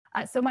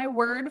So my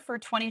word for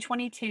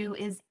 2022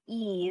 is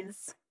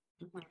ease.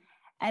 Mhm.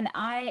 And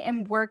I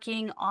am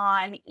working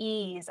on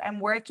ease. I'm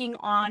working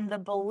on the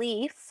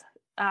belief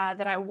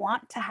that I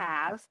want to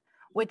have,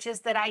 which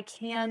is that I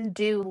can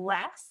do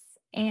less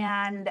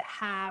and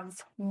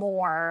have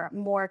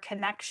more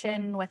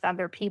connection with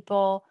other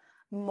people,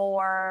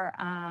 more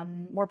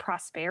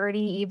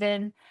prosperity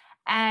even.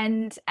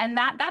 And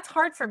that's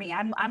hard for me.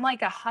 I'm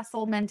like a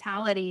hustle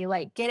mentality,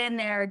 like get in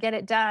there, get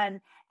it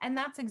done. And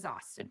that's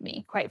exhausted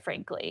me, quite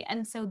frankly.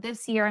 And so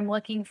this year I'm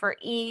looking for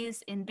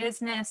ease in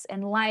business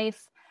and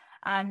life,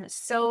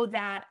 so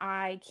that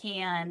I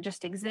can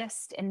just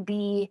exist and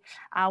be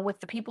with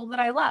the people that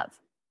I love.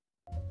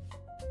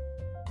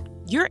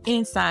 You're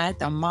inside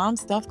the Mom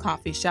Stuff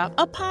Coffee Shop,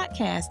 a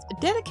podcast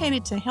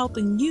dedicated to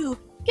helping you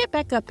get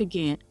back up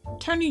again,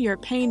 turning your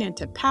pain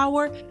into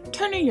power,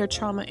 turning your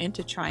trauma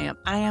into triumph.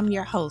 I am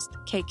your host,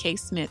 KK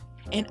Smith,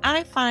 and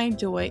I find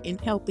joy in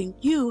helping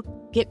you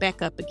get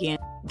back up again.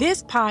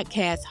 This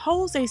podcast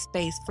holds a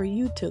space for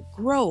you to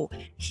grow,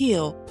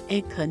 heal,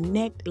 and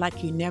connect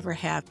like you never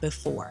have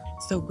before.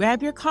 So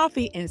grab your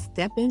coffee and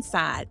step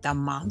inside the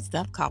Mom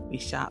Stuff Coffee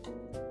Shop.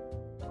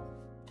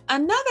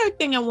 Another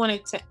thing I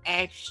wanted to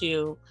ask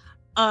you,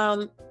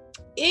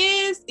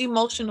 is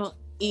emotional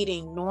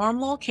eating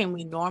normal? Can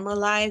we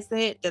normalize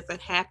it? Does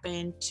it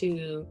happen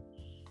to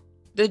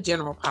the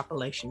general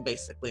population,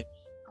 basically?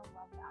 I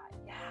love that.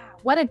 Yeah.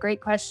 What a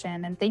great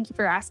question. And thank you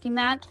for asking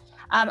that.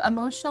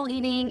 Emotional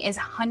eating is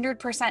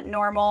 100%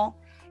 normal.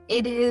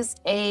 It is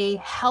a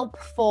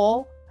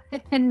helpful,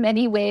 in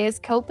many ways,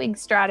 coping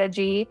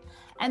strategy.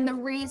 And the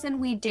reason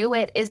we do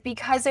it is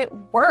because it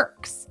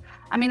works.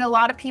 I mean, a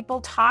lot of people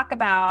talk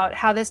about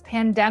how this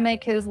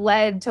pandemic has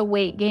led to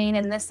weight gain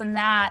and this and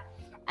that.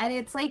 And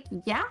it's like,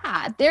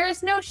 yeah, there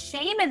is no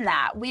shame in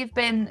that. We've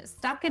been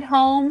stuck at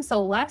home,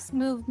 so less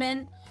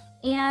movement,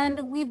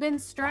 and we've been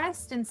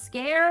stressed and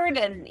scared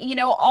and,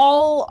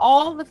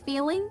 all the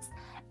feelings.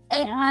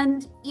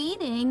 And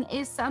eating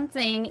is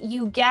something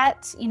you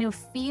get,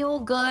 feel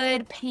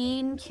good,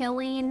 pain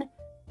killing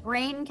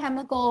brain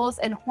chemicals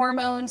and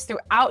hormones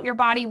throughout your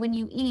body when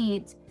you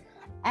eat.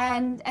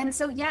 And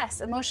so, yes,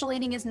 emotional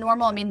eating is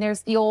normal. I mean,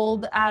 there's the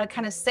old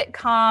kind of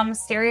sitcom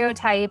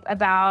stereotype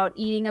about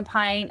eating a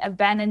pint of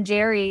Ben and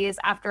Jerry's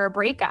after a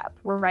breakup,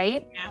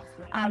 right?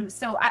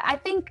 So I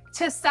think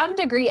to some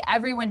degree,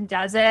 everyone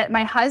does it.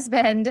 My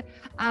husband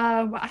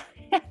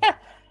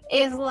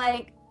is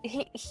like,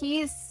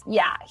 he's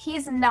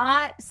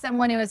not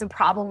someone who has a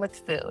problem with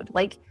food.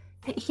 Like,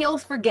 he'll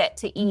forget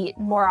to eat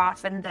more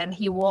often than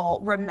he will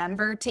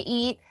remember to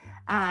eat.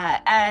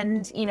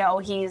 And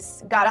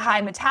he's got a high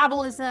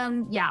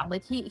metabolism. Yeah,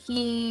 like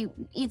he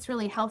eats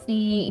really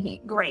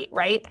healthy, great,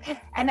 right?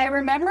 And I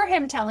remember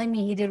him telling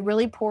me he did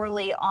really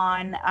poorly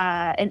on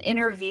an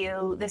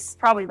interview. This is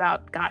probably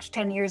about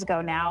 10 years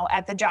ago now,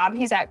 at the job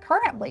he's at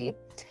currently.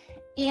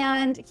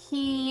 And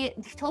he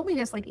told me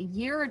this like a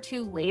year or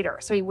two later.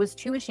 So he was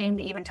too ashamed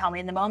to even tell me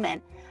in the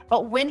moment.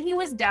 But when he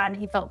was done,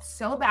 he felt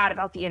so bad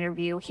about the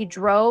interview. He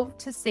drove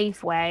to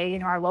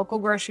Safeway, our local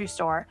grocery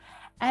store,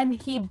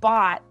 and he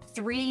bought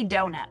 3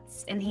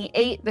 donuts, and he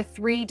ate the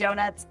 3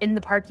 donuts in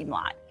the parking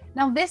lot.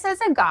 Now, this is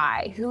a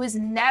guy who has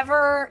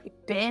never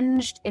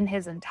binged in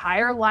his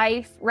entire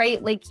life,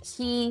 right? Like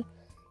he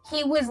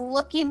was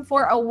looking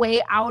for a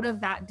way out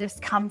of that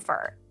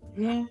discomfort.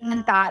 Yeah.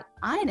 And thought,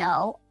 I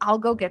know, I'll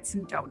go get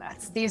some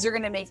donuts. These are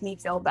going to make me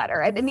feel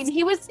better. I mean,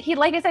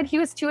 like I said, he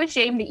was too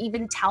ashamed to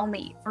even tell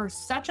me for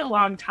such a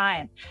long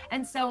time.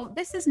 And so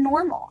this is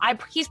normal.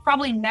 He's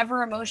probably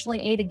never emotionally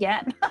ate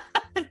again,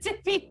 to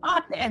be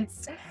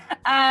honest.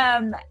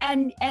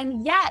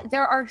 And yet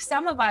there are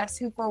some of us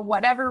who, for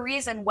whatever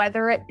reason,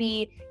 whether it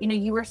be,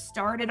 you were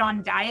started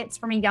on diets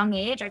from a young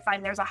age, I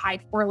find there's a high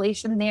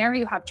correlation there.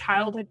 You have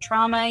childhood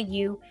trauma,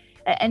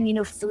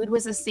 and food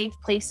was a safe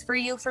place for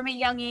you from a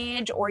young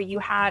age, or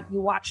you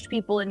watched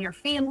people in your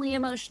family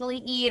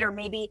emotionally eat, or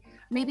maybe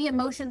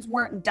emotions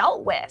weren't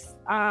dealt with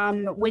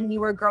when you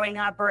were growing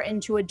up or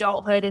into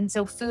adulthood, and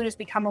so food has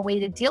become a way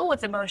to deal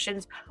with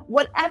emotions.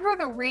 Whatever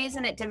the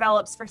reason, it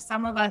develops for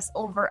some of us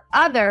over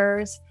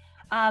others.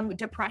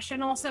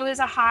 Depression also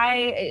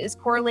is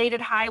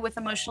correlated high with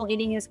emotional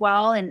eating as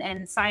well,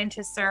 and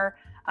scientists are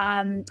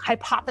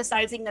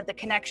hypothesizing that the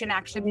connection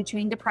actually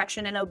between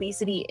depression and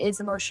obesity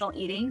is emotional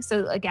eating.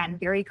 So again,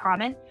 very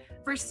common.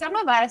 For some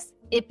of us,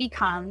 it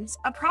becomes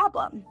a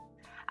problem.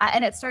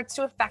 And it starts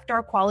to affect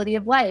our quality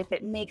of life.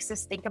 It makes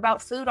us think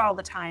about food all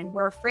the time.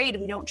 We're afraid.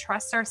 We don't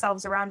trust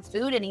ourselves around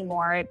food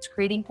anymore. It's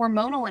creating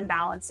hormonal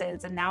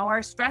imbalances. And now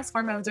our stress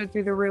hormones are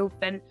through the roof,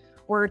 and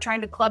we're trying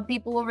to club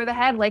people over the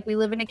head like we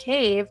live in a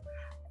cave.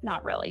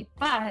 Not really,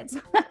 but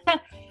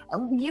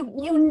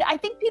I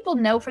think people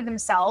know for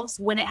themselves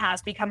when it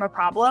has become a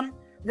problem.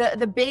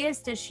 The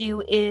biggest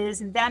issue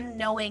is them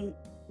knowing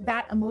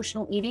that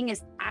emotional eating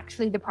is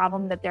actually the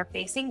problem that they're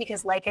facing,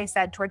 because like I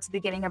said towards the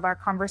beginning of our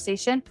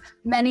conversation,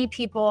 many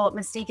people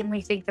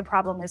mistakenly think the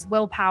problem is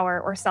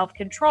willpower or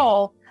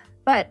self-control.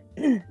 But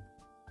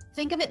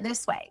think of it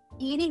this way.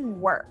 eating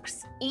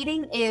works.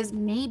 Eating is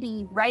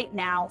maybe right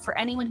now, for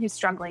anyone who's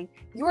struggling,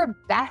 your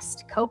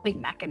best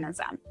coping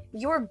mechanism,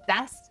 your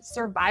best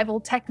survival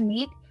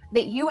technique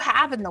that you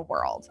have in the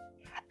world.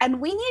 And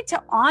we need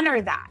to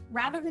honor that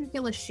rather than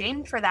feel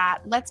ashamed for that.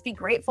 Let's be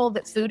grateful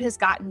that food has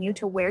gotten you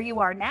to where you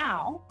are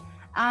now.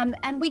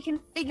 And we can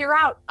figure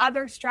out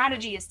other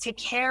strategies to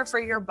care for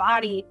your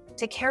body,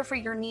 to care for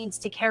your needs,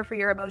 to care for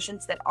your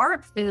emotions that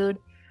aren't food.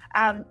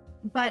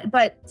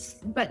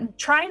 But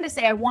trying to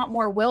say, I want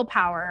more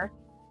willpower,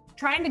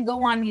 trying to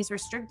go on these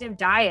restrictive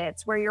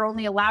diets where you're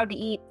only allowed to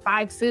eat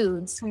 5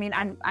 foods. I mean,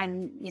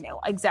 I'm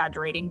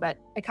exaggerating, but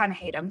I kind of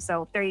hate them.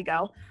 So there you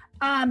go.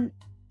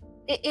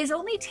 It is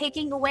only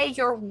taking away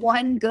your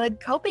one good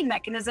coping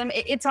mechanism.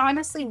 It's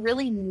honestly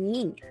really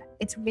mean.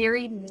 It's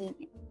very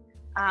mean.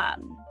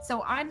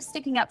 So I'm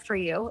sticking up for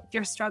you if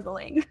you're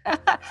struggling.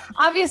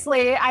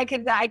 Obviously, I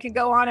could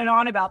go on and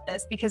on about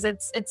this because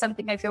it's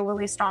something I feel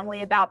really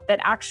strongly about, that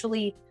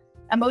actually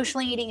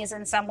emotionally eating is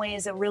in some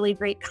ways a really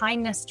great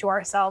kindness to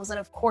ourselves. And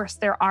of course,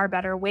 there are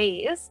better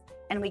ways,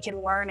 and we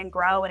can learn and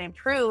grow and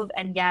improve,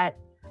 and yet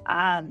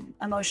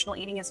emotional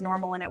eating is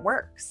normal and it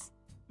works.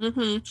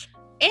 Mm-hmm.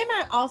 And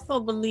I also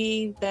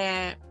believe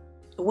that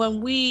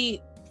when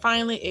we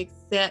finally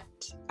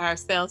accept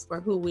ourselves for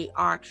who we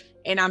are,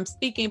 and I'm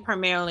speaking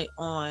primarily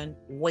on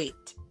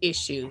weight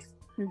issues.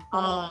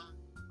 Mm-hmm.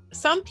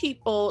 Some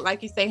people,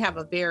 like you say, have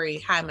a very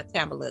high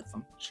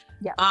metabolism.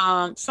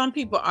 Yeah. Some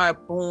people are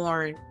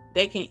born,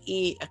 they can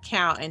eat a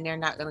cow and they're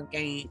not going to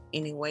gain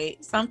any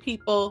weight. Some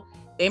people,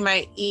 they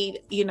might eat,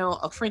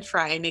 a French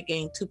fry and they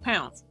gain 2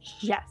 pounds.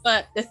 Yes.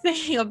 But the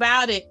thing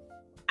about it,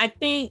 I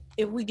think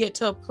if we get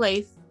to a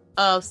place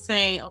of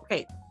saying,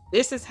 okay,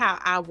 this is how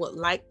I would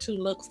like to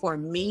look for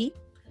me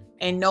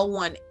and no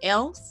one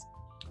else,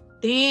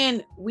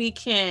 then we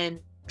can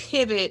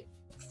pivot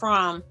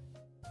from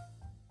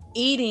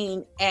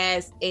eating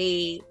as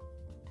a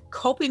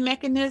coping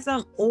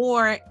mechanism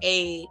or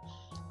a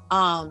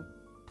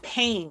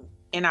pain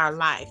in our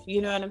life.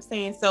 You know what I'm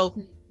saying? So,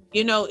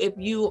 if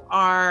you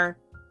are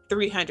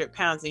 300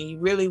 pounds and you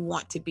really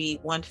want to be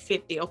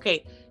 150,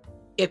 okay,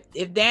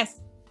 if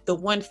that's the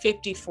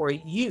 150 for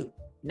you,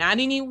 not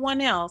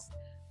anyone else,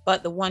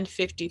 but the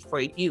 150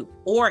 for you.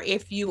 Or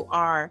if you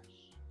are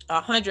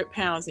 100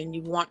 pounds and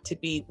you want to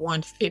be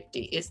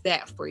 150, is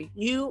that for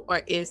you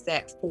or is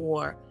that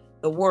for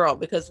the world?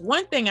 Because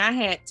one thing I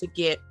had to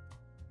get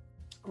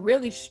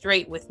really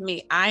straight with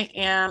me, I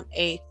am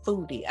a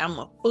foodie. I'm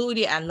a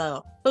foodie. I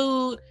love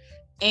food.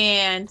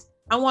 And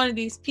I'm one of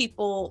these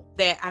people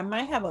that I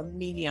might have a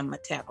medium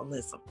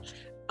metabolism.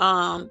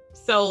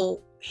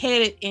 So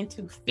headed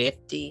into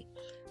 50,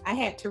 I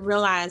had to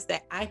realize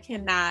that I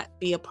cannot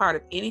be a part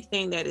of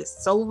anything that is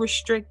so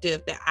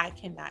restrictive that I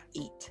cannot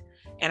eat.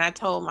 And I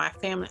told my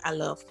family, I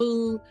love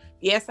food.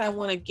 Yes, I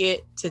want to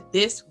get to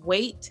this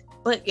weight,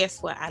 but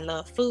guess what? I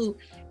love food.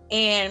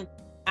 And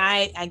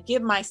I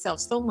give myself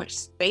so much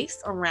space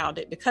around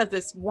it because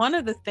it's one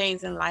of the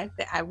things in life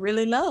that I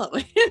really love.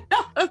 You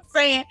know what I'm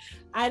saying?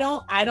 I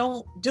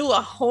don't do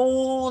a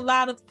whole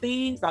lot of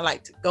things. I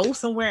like to go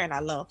somewhere and I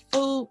love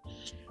food,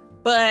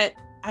 but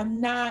I'm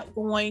not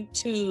going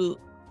to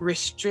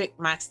restrict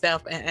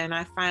myself. And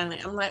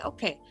I'm like,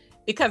 okay,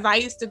 because I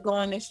used to go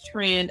on this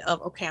trend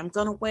of, okay, I'm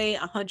going to weigh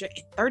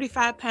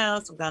 135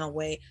 pounds. I'm going to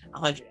weigh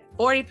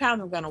 140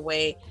 pounds. I'm going to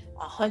weigh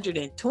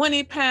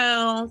 120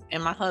 pounds.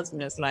 And my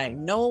husband is like,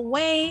 no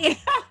way.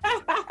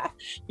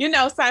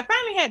 So I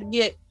finally had to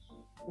get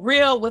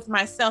real with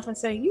myself and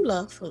say, you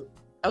love food.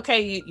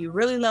 Okay. You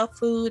really love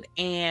food,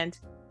 and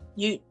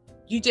you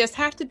just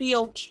have to be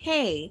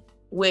okay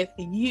with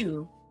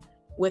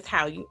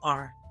how you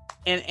are.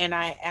 And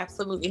I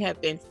absolutely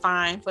have been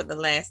fine for the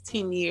last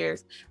 10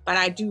 years. But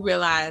I do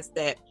realize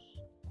that,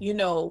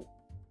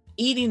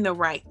 eating the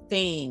right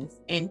things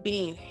and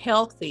being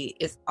healthy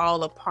is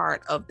all a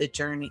part of the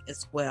journey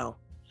as well,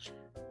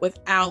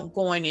 without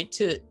going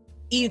into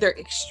either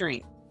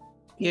extreme.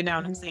 You know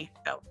what I'm saying?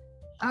 So.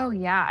 Oh,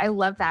 yeah. I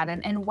love that.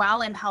 And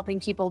while I'm helping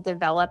people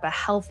develop a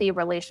healthy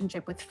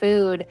relationship with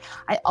food,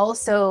 I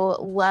also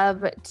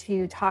love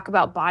to talk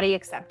about body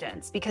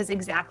acceptance, because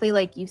exactly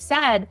like you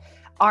said,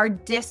 our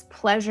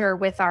displeasure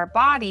with our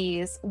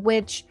bodies,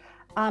 which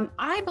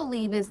I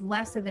believe is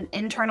less of an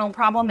internal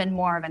problem and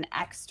more of an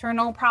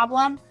external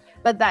problem.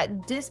 But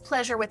that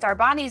displeasure with our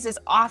bodies is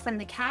often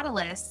the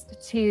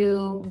catalyst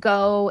to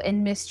go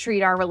and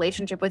mistreat our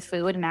relationship with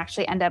food and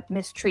actually end up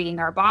mistreating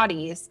our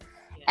bodies.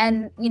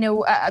 And,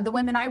 the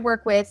women I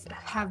work with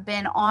have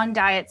been on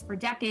diets for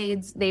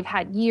decades. They've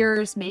had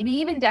years, maybe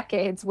even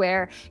decades,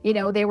 where,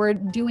 they were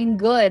doing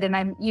good. And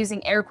I'm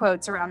using air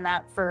quotes around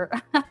that for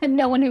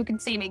no one who can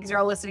see me because you're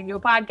all listening to a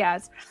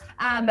podcast.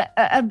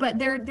 But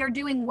they're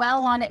doing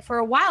well on it for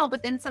a while,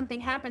 but then something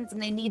happens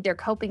and they need their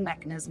coping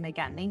mechanism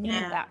again. They need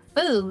that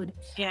food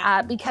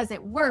because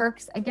it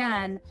works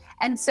again.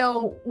 And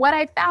so what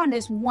I found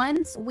is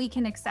once we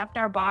can accept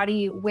our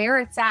body where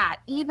it's at,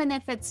 even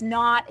if it's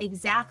not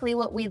exactly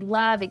what we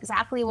love,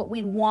 exactly what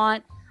we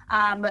want,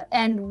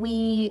 and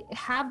we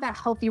have that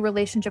healthy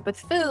relationship with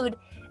food,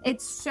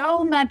 it's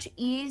so much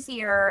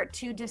easier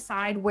to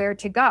decide where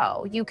to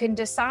go. You can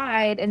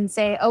decide and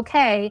say,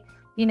 okay,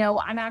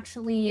 I'm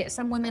actually,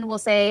 some women will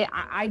say,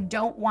 I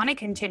don't want to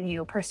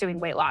continue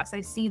pursuing weight loss.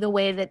 I see the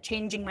way that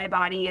changing my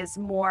body is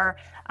more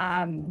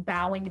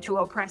bowing to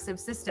oppressive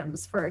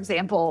systems, for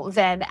example,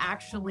 than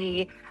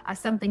actually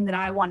something that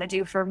I want to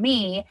do for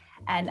me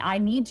and I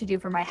need to do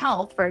for my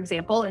health, for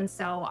example. And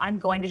so I'm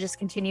going to just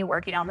continue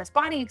working on this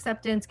body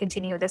acceptance,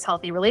 continue this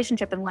healthy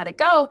relationship and let it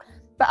go.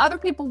 But other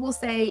people will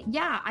say,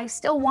 yeah, I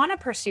still want to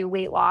pursue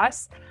weight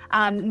loss.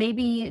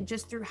 Maybe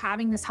just through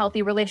having this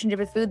healthy relationship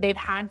with food, they've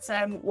had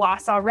some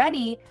loss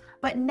already,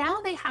 but now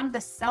they have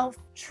the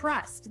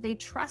self-trust. They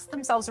trust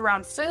themselves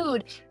around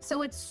food.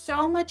 So it's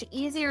so much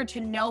easier to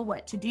know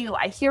what to do.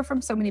 I hear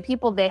from so many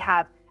people, they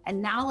have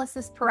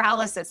analysis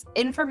paralysis,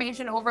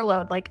 information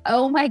overload, like,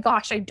 oh my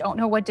gosh, I don't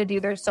know what to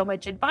do. There's so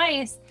much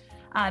advice.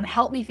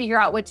 Help me figure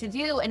out what to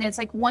do. And it's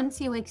like,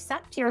 once you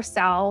accept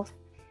yourself,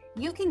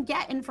 you can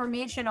get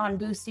information on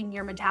boosting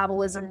your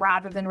metabolism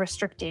rather than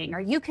restricting, or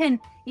you can,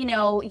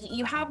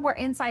 you have more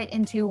insight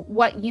into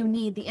what you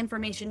need, the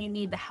information you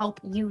need, the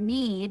help you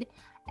need,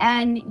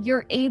 and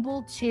you're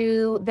able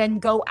to then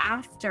go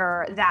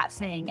after that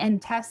thing and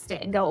test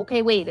it and go,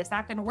 okay, wait, is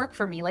that going to work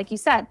for me? Like you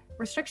said,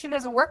 restriction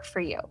doesn't work for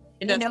you.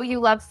 You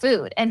love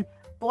food, and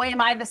boy,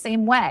 am I the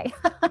same way.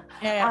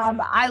 Yeah.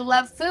 I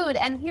love food.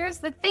 And here's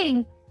the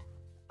thing,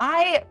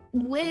 I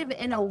live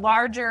in a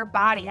larger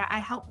body. I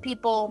help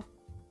people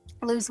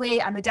lose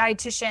weight. I'm a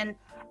dietitian,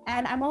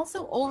 and I'm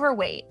also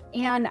overweight,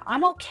 and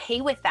I'm okay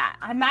with that.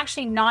 I'm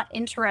actually not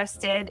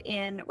interested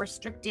in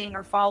restricting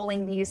or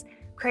following these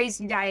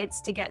crazy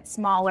diets to get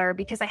smaller,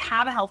 because I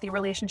have a healthy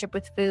relationship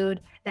with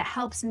food that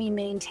helps me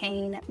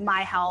maintain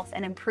my health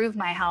and improve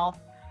my health.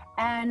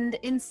 And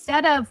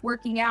instead of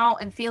working out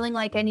and feeling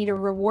like I need to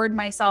reward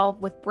myself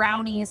with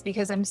brownies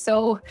because I'm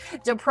so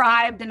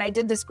deprived and I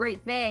did this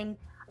great thing,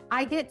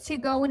 I get to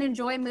go and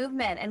enjoy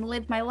movement and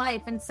live my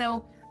life. And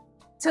so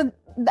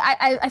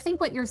I think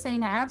what you're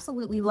saying, I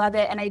absolutely love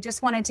it. And I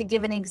just wanted to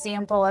give an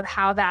example of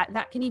how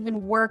that can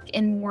even work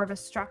in more of a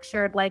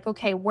structured, like,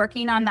 okay,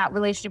 working on that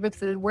relationship with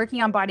food,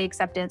 working on body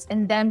acceptance,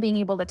 and then being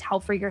able to tell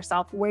for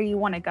yourself where you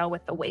want to go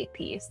with the weight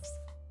piece.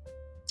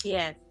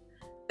 Yes,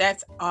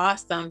 that's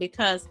awesome,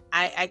 because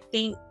I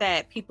think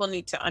that people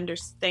need to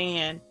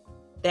understand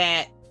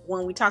that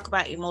when we talk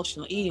about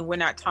emotional eating, we're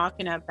not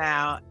talking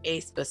about a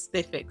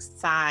specific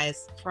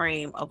size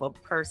frame of a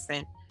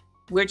person.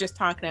 We're just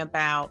talking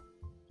about,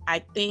 I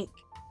think,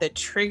 the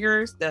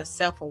triggers, the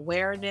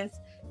self-awareness,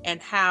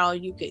 and how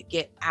you could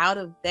get out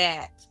of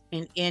that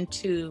and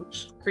into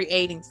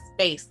creating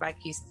space, like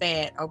you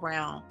said,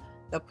 around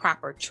the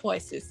proper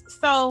choices.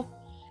 So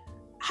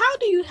how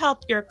do you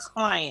help your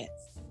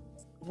clients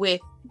with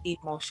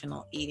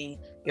emotional eating?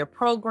 Your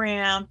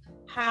program,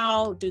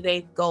 how do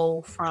they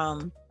go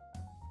from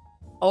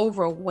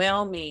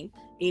overwhelming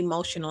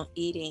emotional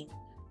eating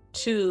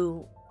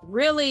to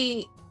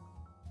really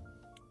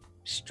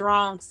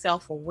strong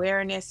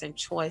self-awareness and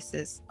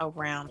choices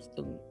around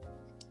food?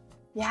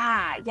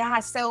 Yeah.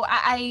 So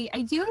I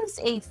use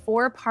a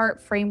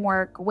 4-part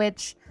framework,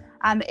 which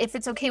if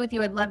it's okay with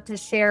you, I'd love to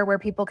share where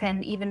people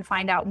can even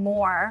find out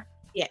more.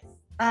 Yes.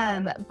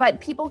 But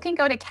people can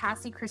go to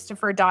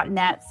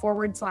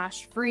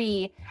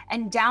CassieChristopher.net/free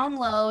and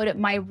download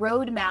my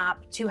roadmap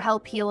to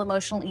help heal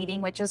emotional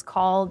eating, which is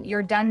called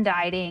You're Done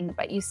Dieting,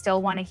 but You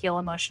Still Want to Heal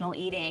Emotional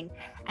Eating.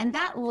 And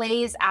that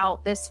lays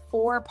out this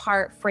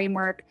 4-part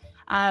framework,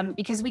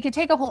 because we could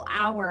take a whole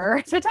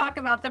hour to talk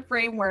about the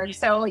framework.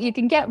 So you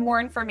can get more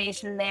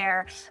information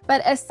there.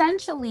 But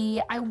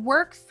essentially, I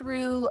work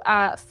through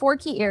 4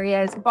 key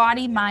areas: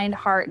 body, mind,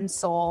 heart, and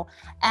soul.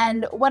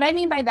 And what I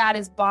mean by that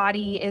is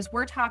body is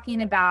we're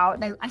talking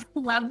about, and I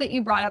love that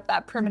you brought up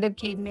that primitive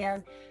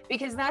caveman,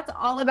 because that's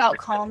all about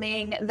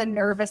calming the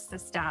nervous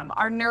system.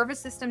 Our nervous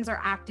systems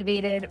are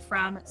activated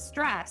from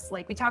stress,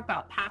 like we talked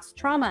about, past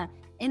trauma,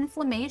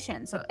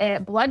 inflammation, so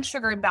blood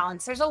sugar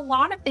imbalance. There's a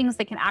lot of things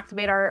that can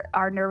activate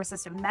our nervous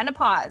system.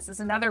 Menopause is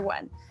another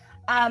one.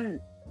 And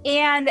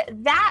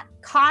that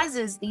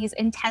causes these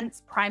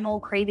intense primal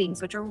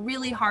cravings, which are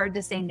really hard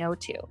to say no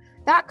to.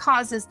 That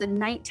causes the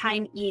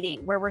nighttime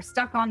eating, where we're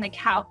stuck on the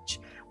couch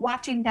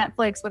watching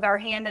Netflix with our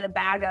hand in a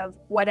bag of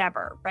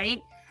whatever,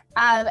 right?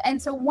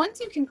 And so once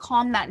you can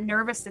calm that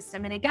nervous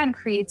system, and again,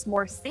 creates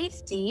more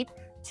safety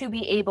to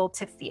be able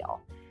to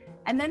feel.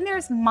 And then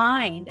there's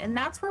mind, and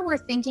that's where we're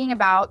thinking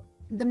about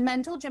the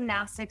mental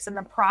gymnastics and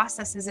the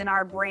processes in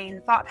our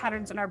brain, thought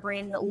patterns in our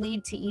brain that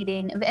lead to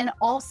eating, and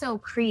also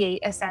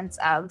create a sense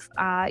of,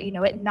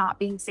 it not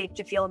being safe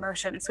to feel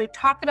emotion. So we've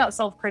talked about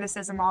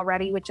self-criticism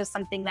already, which is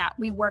something that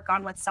we work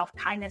on with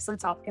self-kindness and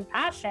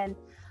self-compassion.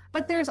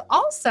 But there's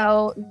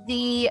also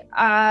the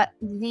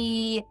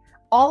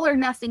all or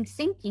nothing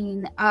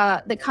thinking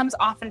that comes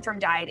often from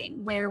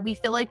dieting, where we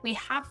feel like we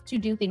have to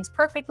do things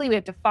perfectly. We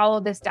have to follow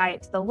this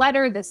diet to the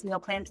letter, this meal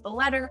plan to the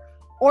letter,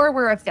 or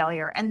we're a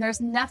failure. And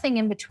there's nothing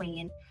in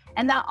between.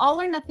 And that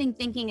all or nothing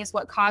thinking is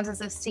what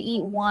causes us to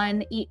eat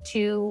 1, eat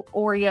 2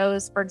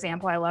 Oreos. For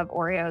example, I love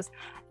Oreos.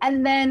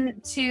 And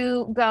then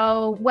to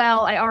go,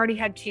 well, I already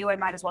had 2, I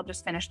might as well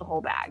just finish the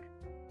whole bag,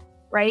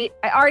 right?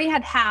 I already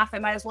had half, I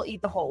might as well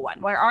eat the whole one.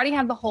 Well, I already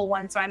have the whole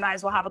one, so I might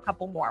as well have a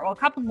couple more. Well, a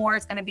couple more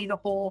is going to be the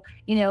whole,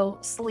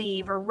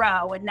 sleeve or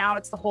row, and now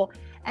it's the whole.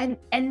 And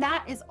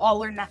that is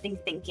all or nothing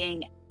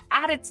thinking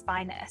at its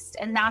finest.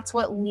 And that's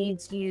what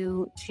leads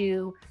you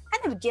to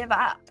kind of give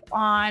up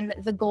on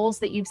the goals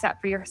that you've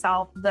set for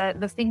yourself,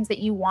 the things that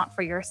you want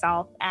for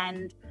yourself,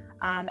 and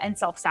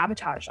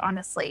self-sabotage,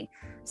 honestly.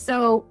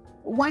 So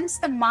once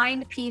the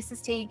mind piece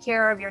is taken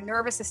care of, your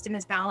nervous system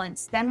is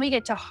balanced, then we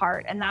get to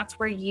heart. And that's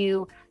where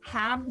you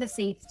have the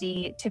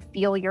safety to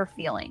feel your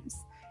feelings.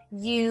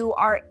 You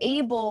are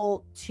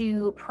able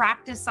to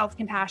practice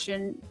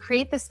self-compassion,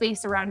 create the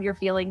space around your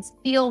feelings,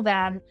 feel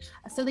them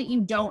so that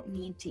you don't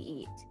need to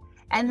eat.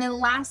 And then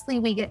lastly,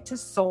 we get to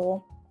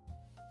soul.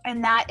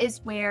 And that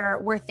is where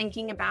we're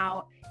thinking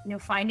about,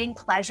 finding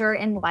pleasure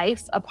in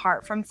life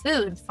apart from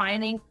food,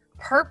 finding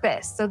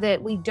purpose so that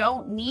we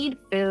don't need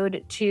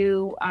food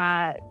to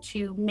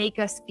make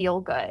us feel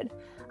good.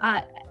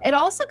 It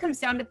also comes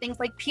down to things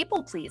like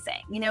people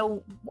pleasing.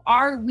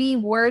 Are we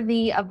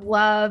worthy of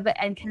love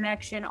and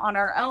connection on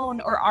our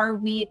own, or are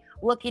we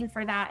looking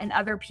for that in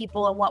other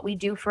people and what we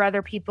do for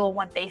other people and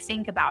what they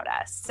think about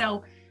us?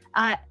 So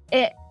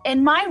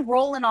and my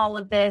role in all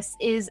of this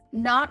is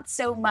not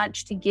so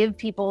much to give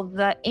people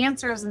the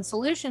answers and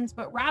solutions,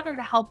 but rather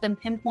to help them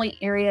pinpoint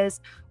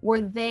areas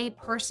where they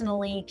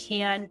personally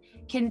can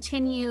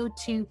continue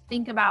to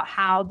think about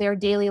how their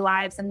daily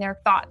lives and their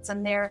thoughts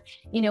and their,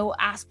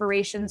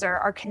 aspirations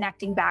are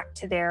connecting back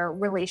to their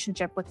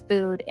relationship with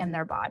food and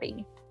their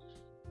body.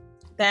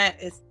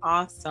 That is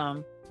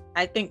awesome.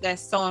 I think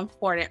that's so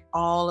important,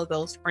 all of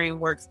those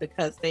frameworks,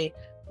 because they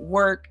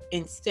work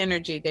in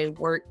synergy, they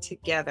work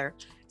together.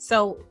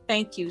 So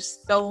thank you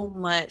so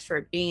much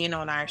for being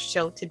on our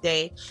show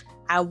today.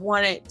 I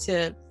wanted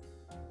to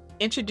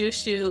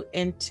introduce you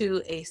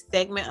into a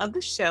segment of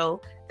the show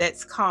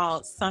that's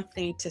called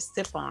Something to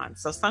Sip On.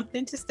 So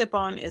Something to Sip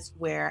On is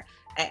where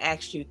I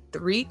ask you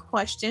 3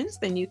 questions,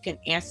 then you can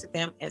answer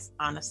them as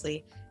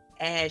honestly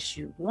as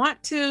you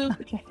want to.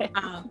 Okay.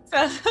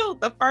 So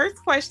the first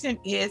question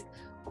is,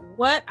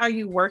 what are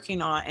you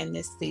working on in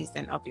this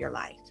season of your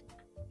life?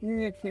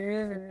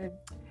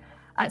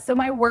 So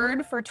my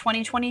word for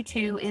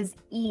 2022 is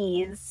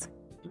ease.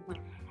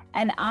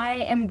 And I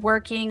am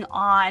working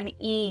on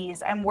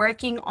ease. I'm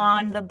working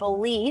on the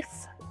belief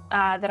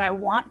that I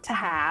want to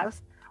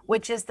have,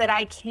 which is that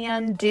I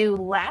can do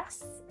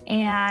less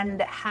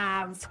and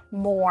have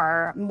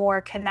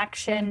more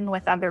connection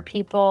with other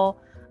people,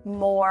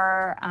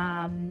 more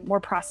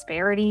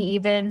prosperity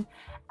even.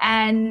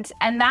 And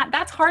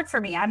that's hard for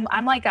me.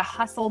 I'm like a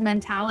hustle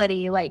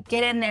mentality, like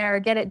get in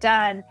there, get it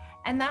done.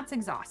 And that's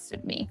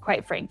exhausted me,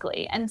 quite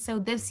frankly. And so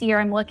this year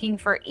I'm looking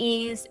for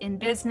ease in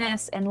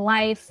business and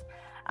life,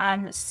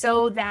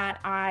 so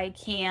that I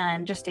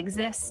can just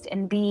exist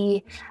and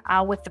be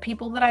with the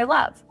people that I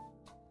love.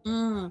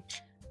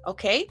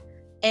 Okay.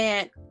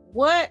 And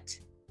what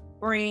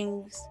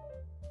brings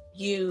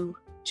you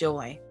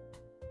joy?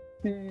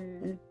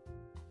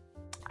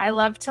 I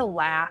love to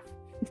laugh.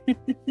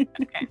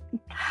 Okay.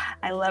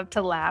 I love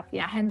to laugh.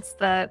 Yeah, hence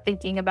the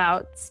thinking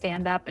about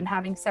stand up and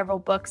having several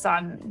books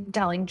on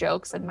telling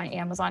jokes in my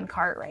Amazon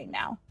cart right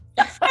now.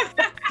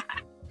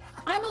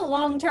 I'm a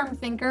long-term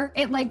thinker.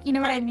 It you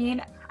know what I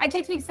mean? It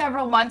takes me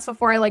several months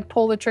before I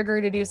pull the trigger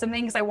to do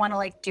something because I want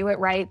to do it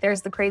right.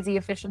 There's the crazy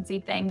efficiency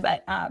thing,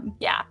 but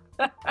yeah.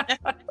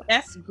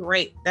 That's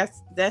great.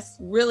 That's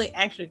really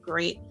actually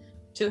great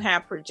to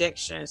have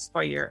projections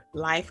for your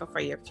life or for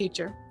your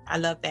future. I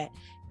love that.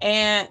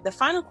 And the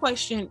final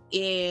question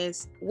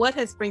is, what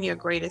has been your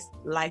greatest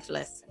life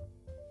lesson?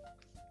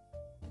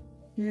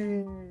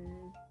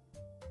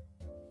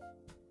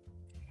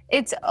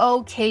 It's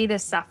okay to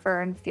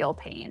suffer and feel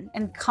pain,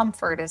 and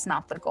comfort is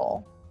not the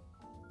goal.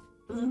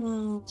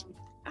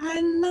 I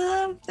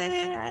love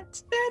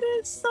that. That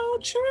is so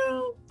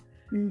true.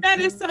 That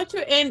is so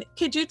true. And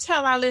could you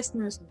tell our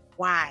listeners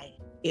why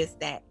is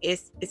that?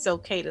 It's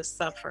okay to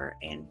suffer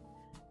and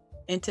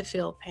to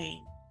feel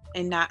pain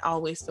and not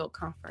always feel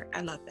comfort.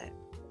 I love that.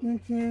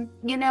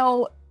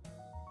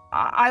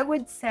 I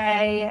would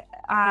say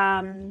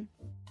I'm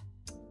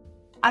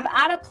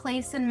at a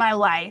place in my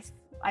life.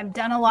 I've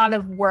done a lot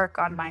of work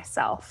on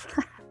myself.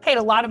 Paid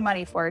a lot of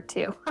money for it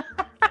too.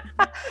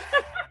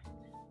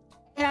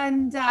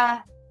 And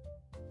I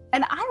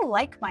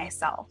like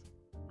myself.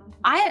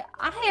 I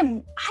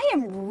am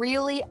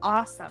really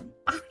awesome.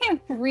 I am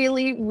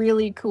really,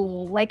 really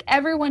cool.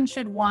 Everyone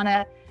should want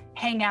to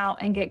hang out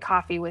and get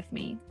coffee with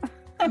me.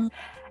 And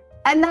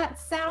that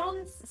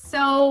sounds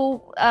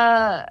so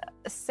I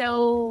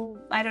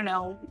don't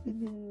know,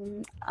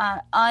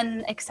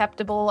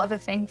 unacceptable of a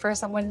thing for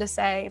someone to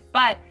say.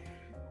 But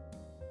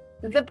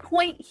the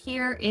point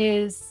here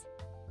is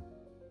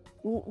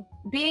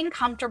being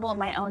comfortable in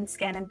my own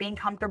skin and being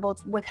comfortable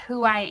with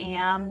who I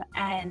am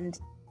and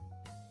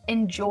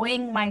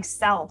enjoying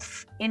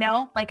myself,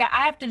 I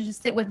have to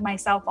just sit with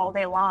myself all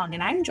day long,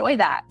 and I enjoy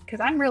that because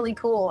I'm really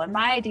cool and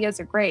my ideas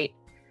are great.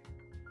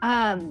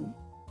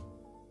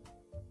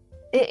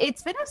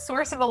 it's been a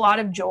source of a lot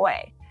of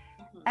joy.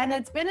 And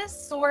it's been a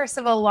source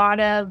of a lot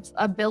of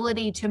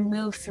ability to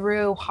move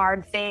through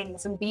hard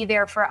things and be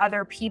there for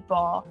other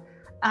people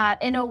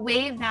in a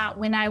way that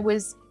when I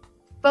was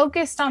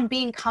focused on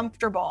being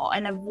comfortable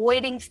and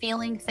avoiding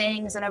feeling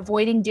things and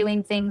avoiding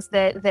doing things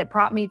that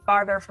brought me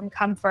farther from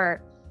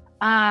comfort,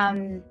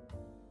 I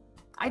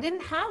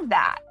didn't have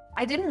that.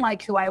 I didn't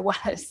like who I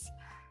was.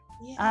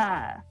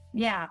 Yeah.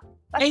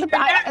 That's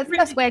the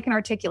best way I can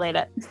articulate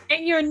it.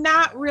 And you're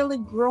not really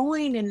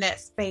growing in that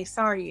space,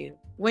 are you?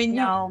 When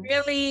you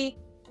really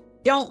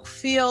don't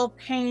feel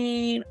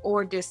pain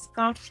or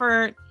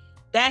discomfort,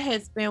 that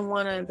has been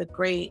one of the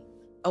great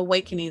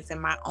awakenings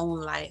in my own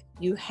life.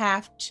 You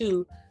have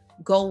to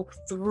go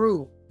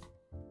through.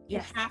 You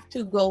have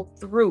to go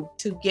through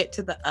to get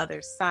to the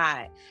other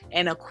side.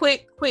 And a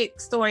quick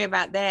story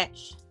about that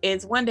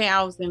is one day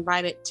I was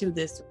invited to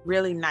this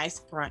really nice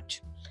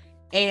brunch.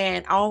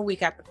 And all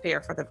week I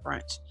prepared for the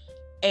brunch.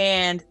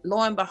 And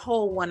lo and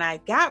behold, when I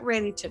got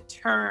ready to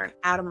turn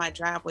out of my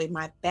driveway,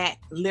 my back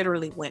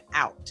literally went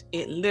out.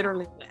 It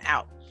literally went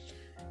out.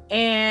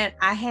 And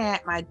I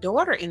had my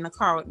daughter in the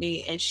car with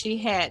me, and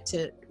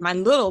my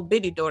little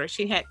bitty daughter,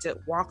 she had to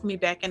walk me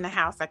back in the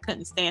house. I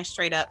couldn't stand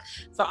straight up.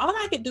 So all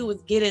I could do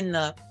was get in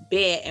the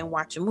bed and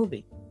watch a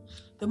movie.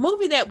 The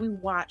movie that we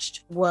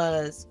watched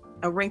was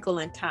A Wrinkle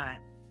in Time.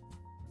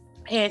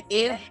 And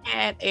it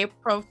had a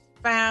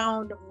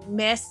profound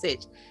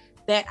message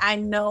that I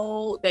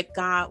know that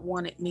God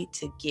wanted me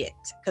to get,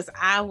 because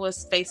I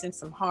was facing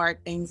some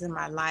hard things in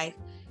my life,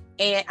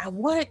 and I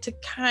wanted to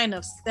kind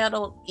of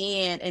settle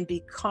in and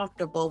be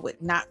comfortable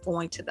with not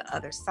going to the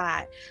other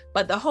side.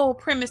 But the whole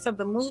premise of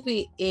the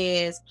movie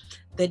is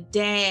the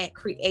dad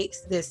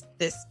creates this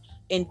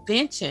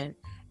invention,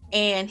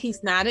 and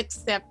he's not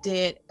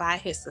accepted by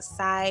his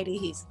society.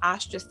 He's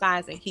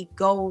ostracized, and he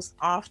goes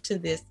off to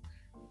this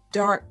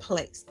dark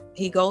place.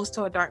 He goes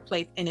to a dark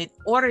place, and in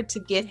order to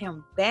get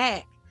him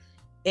back,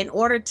 in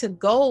order to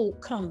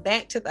come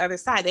back to the other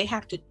side, they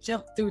have to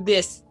jump through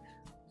this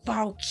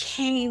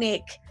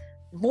volcanic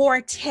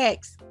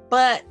vortex.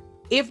 But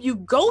if you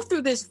go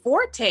through this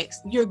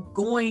vortex, you're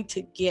going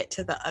to get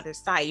to the other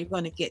side. You're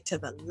going to get to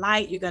the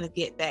light. You're going to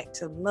get back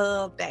to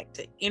love, back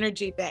to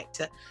energy, back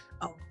to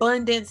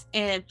abundance.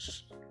 And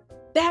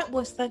that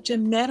was such a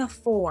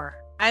metaphor.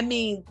 I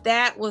mean,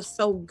 that was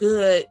so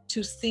good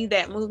to see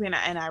that movie.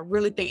 And I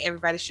really think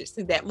everybody should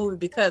see that movie,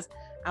 because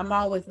I'm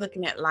always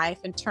looking at life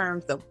in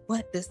terms of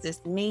what does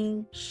this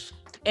mean?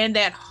 And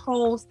that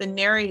whole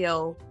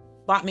scenario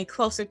brought me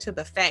closer to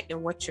the fact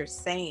of what you're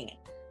saying.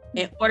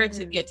 In order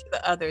to get to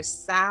the other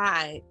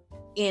side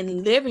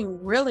in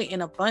living really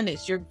in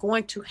abundance, you're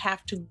going to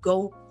have to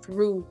go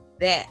through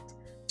that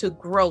to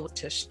grow,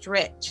 to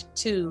stretch,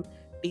 to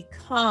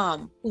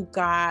become who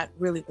God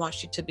really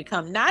wants you to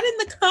become. Not in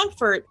the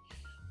comfort,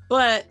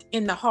 but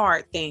in the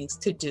hard things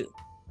to do.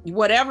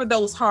 Whatever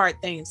those hard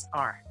things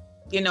are.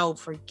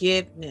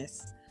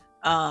 Forgiveness,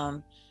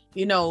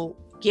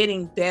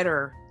 getting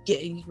better,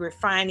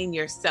 refining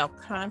yourself,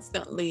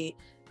 constantly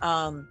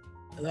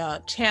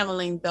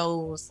channeling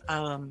those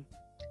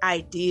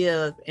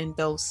ideas and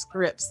those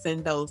scripts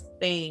and those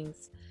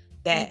things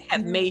that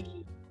have made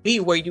you be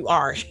where you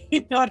are.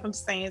 You know what I'm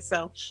saying?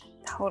 So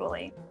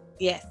totally.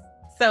 Yes.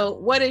 So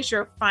what is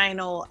your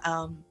final,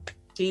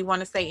 do you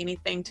want to say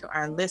anything to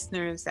our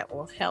listeners that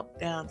will help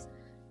them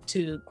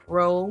to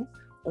grow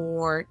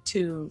or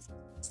to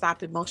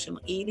stop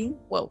emotional eating?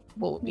 What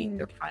would be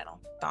your final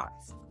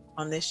thoughts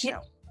on this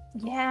show?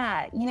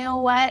 Yeah, you know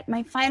what?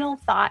 My final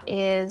thought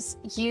is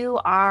you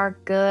are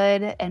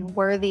good and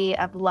worthy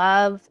of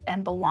love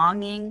and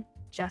belonging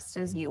just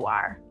as you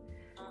are.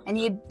 And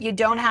you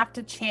don't have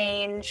to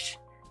change.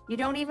 You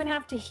don't even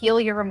have to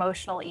heal your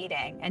emotional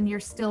eating, and you're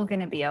still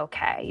going to be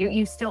okay.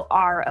 You still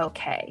are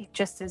okay,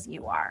 just as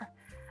you are.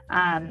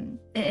 And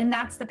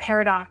that's the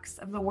paradox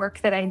of the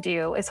work that I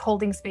do, is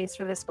holding space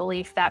for this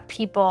belief that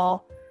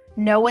people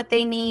know what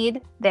they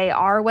need. They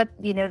are what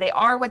they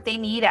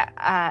need,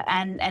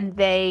 and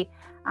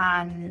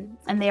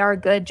they are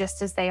good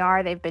just as they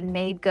are. They've been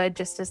made good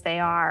just as they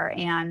are,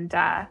 and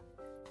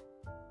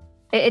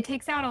it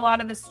takes out a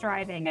lot of the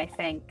striving, I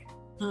think.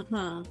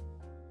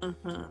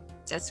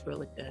 That's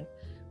really good.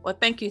 Well,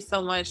 thank you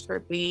so much for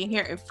being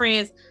here. And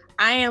friends,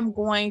 I am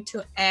going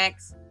to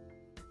ask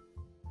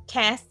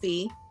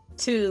Cassie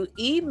to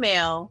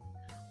email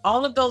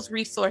all of those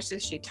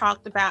resources she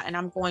talked about, and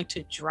I'm going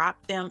to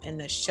drop them in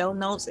the show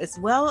notes, as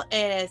well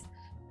as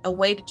a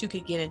way that you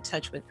could get in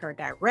touch with her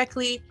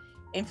directly.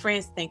 And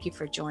friends, thank you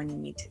for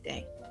joining me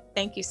today.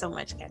 Thank you so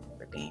much, Cassie,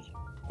 for being here.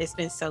 It's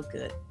been so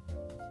good.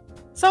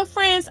 So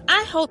friends,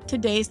 I hope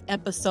today's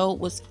episode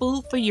was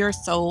food for your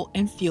soul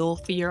and fuel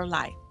for your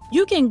life.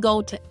 You can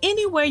go to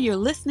anywhere you're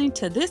listening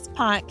to this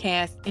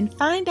podcast and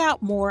find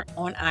out more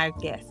on our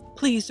guests.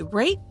 Please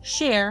rate,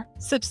 share,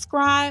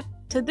 subscribe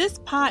to this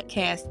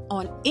podcast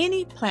on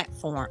any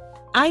platform.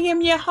 I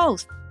am your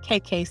host,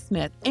 KK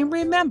Smith. And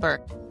remember,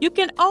 you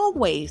can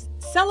always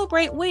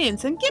celebrate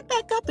wins and get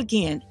back up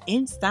again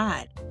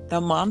inside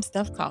the Mom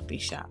Stuff Coffee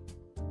Shop.